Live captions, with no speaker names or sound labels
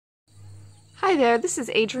Hi there, this is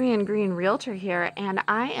Adrienne Green, Realtor here, and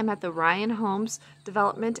I am at the Ryan Homes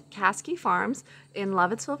Development Caskey Farms in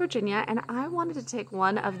Lovettsville, Virginia, and I wanted to take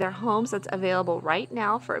one of their homes that's available right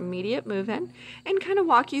now for immediate move-in and kind of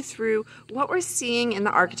walk you through what we're seeing in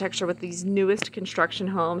the architecture with these newest construction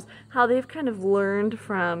homes, how they've kind of learned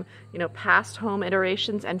from, past home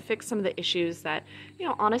iterations and fixed some of the issues that,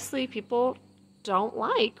 honestly, people don't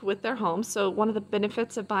like with their homes. So one of the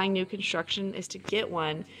benefits of buying new construction is to get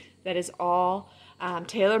one that is all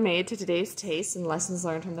tailor-made to today's taste and lessons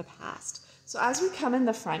learned from the past. So as we come in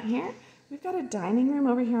the front here, we've got a dining room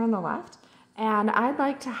over here on the left, and I'd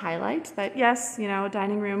like to highlight that yes, a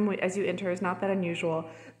dining room as you enter is not that unusual,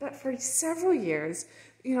 but for several years,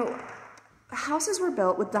 houses were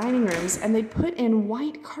built with dining rooms and they put in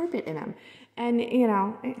white carpet in them. And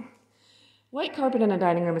white carpet in a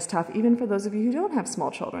dining room is tough, even for those of you who don't have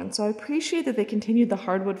small children. So I appreciate that they continued the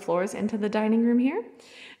hardwood floors into the dining room here.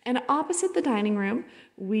 And opposite the dining room,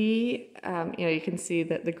 we, you can see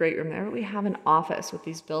that the great room there, we have an office with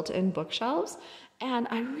these built-in bookshelves. And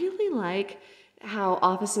I really like how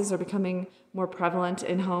offices are becoming more prevalent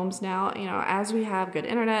in homes now, as we have good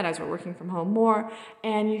internet, as we're working from home more.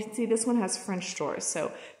 And you can see this one has French doors.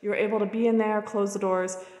 So you're able to be in there, close the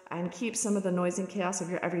doors, and keep some of the noise and chaos of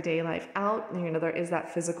your everyday life out. There is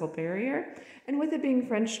that physical barrier. And with it being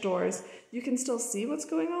French doors, you can still see what's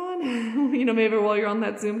going on. Maybe while you're on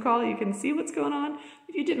that Zoom call, you can see what's going on.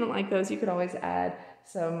 If you didn't like those, you could always add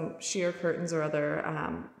some sheer curtains or other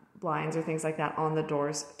blinds or things like that on the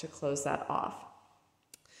doors to close that off.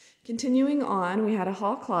 Continuing on, we had a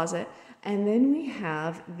hall closet, and then we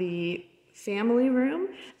have the family room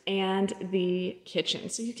and the kitchen.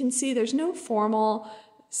 So you can see there's no formal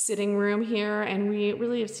sitting room here, and we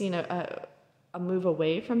really have seen a move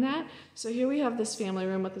away from that. So here we have this family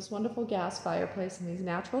room with this wonderful gas fireplace and these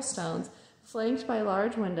natural stones, flanked by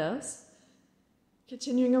large windows.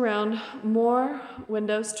 Continuing around, more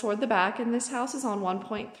windows toward the back, and this house is on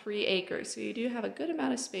 1.3 acres, so you do have a good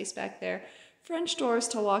amount of space back there. French doors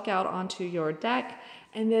to walk out onto your deck,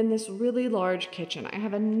 and then this really large kitchen. I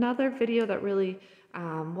have another video that really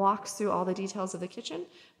walks through all the details of the kitchen,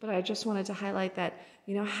 but I just wanted to highlight that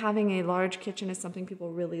having a large kitchen is something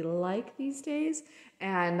people really like these days,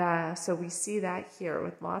 and so we see that here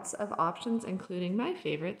with lots of options, including my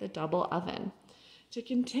favorite, the double oven. To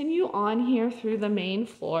continue on here through the main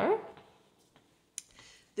floor,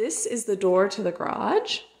 this is the door to the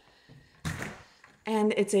garage.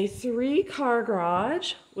 And it's a 3-car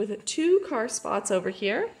garage with 2 car spots over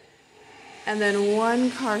here and then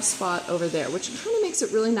 1 car spot over there, which kind of makes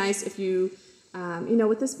it really nice if you,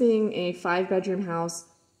 with this being a 5-bedroom house,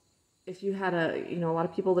 if you had a lot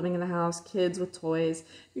of people living in the house, kids with toys,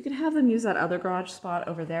 you could have them use that other garage spot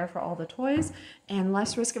over there for all the toys and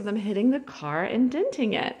less risk of them hitting the car and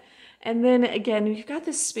denting it. And then again, you've got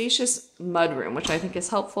this spacious mudroom, which I think is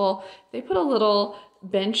helpful. They put a little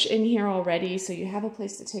bench in here already, so you have a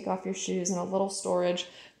place to take off your shoes and a little storage.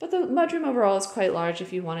 But the mudroom overall is quite large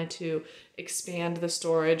if you wanted to expand the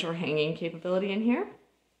storage or hanging capability in here.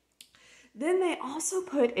 Then they also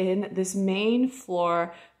put in this main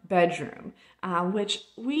floor bedroom, which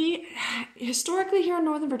we historically here in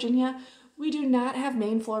Northern Virginia, we do not have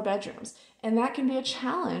main floor bedrooms. And that can be a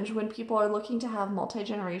challenge when people are looking to have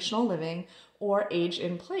multi-generational living or age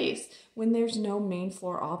in place when there's no main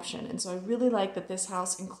floor option. And so I really like that this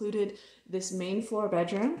house included this main floor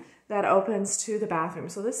bedroom that opens to the bathroom.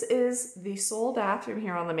 So this is the sole bathroom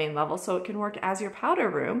here on the main level, so it can work as your powder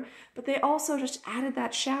room, but they also just added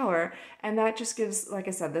that shower, and that just gives, like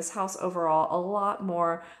I said, this house overall a lot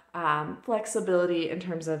more flexibility in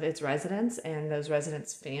terms of its residents and those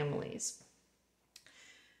residents' families.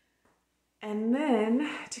 And then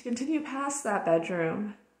to continue past that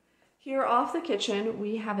bedroom, here off the kitchen,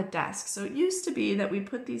 we have a desk. So it used to be that we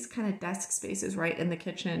put these kind of desk spaces right in the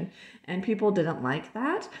kitchen, and people didn't like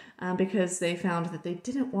that because they found that they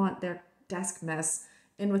didn't want their desk mess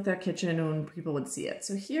in with their kitchen when people would see it.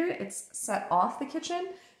 So here it's set off the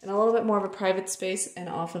kitchen and a little bit more of a private space and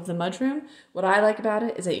off of the mudroom. What I like about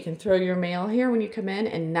it is that you can throw your mail here when you come in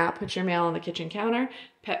and not put your mail on the kitchen counter.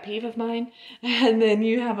 Pet peeve of mine. And then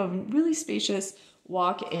you have a really spacious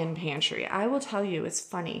walk-in pantry. I will tell you, it's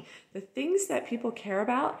funny. The things that people care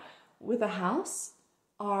about with a house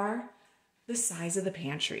are the size of the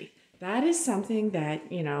pantry. That is something that,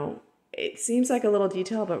 it seems like a little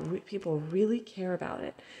detail, but people really care about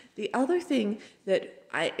it. The other thing that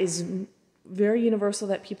is very universal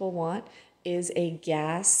that people want is a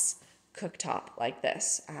gas cooktop like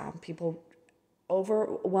this. People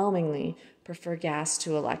overwhelmingly prefer gas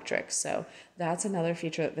to electric. So that's another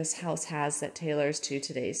feature that this house has that tailors to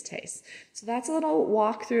today's taste. So that's a little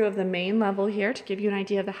walkthrough of the main level here to give you an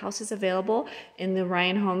idea of the houses available in the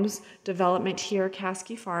Ryan Homes development here,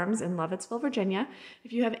 Caskey Farms in Lovettsville, Virginia.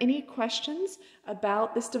 If you have any questions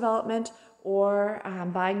about this development or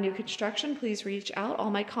buying new construction, please reach out. All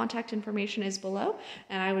my contact information is below,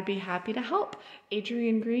 and I would be happy to help.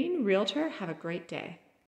 Adrienne Green, Realtor. Have a great day.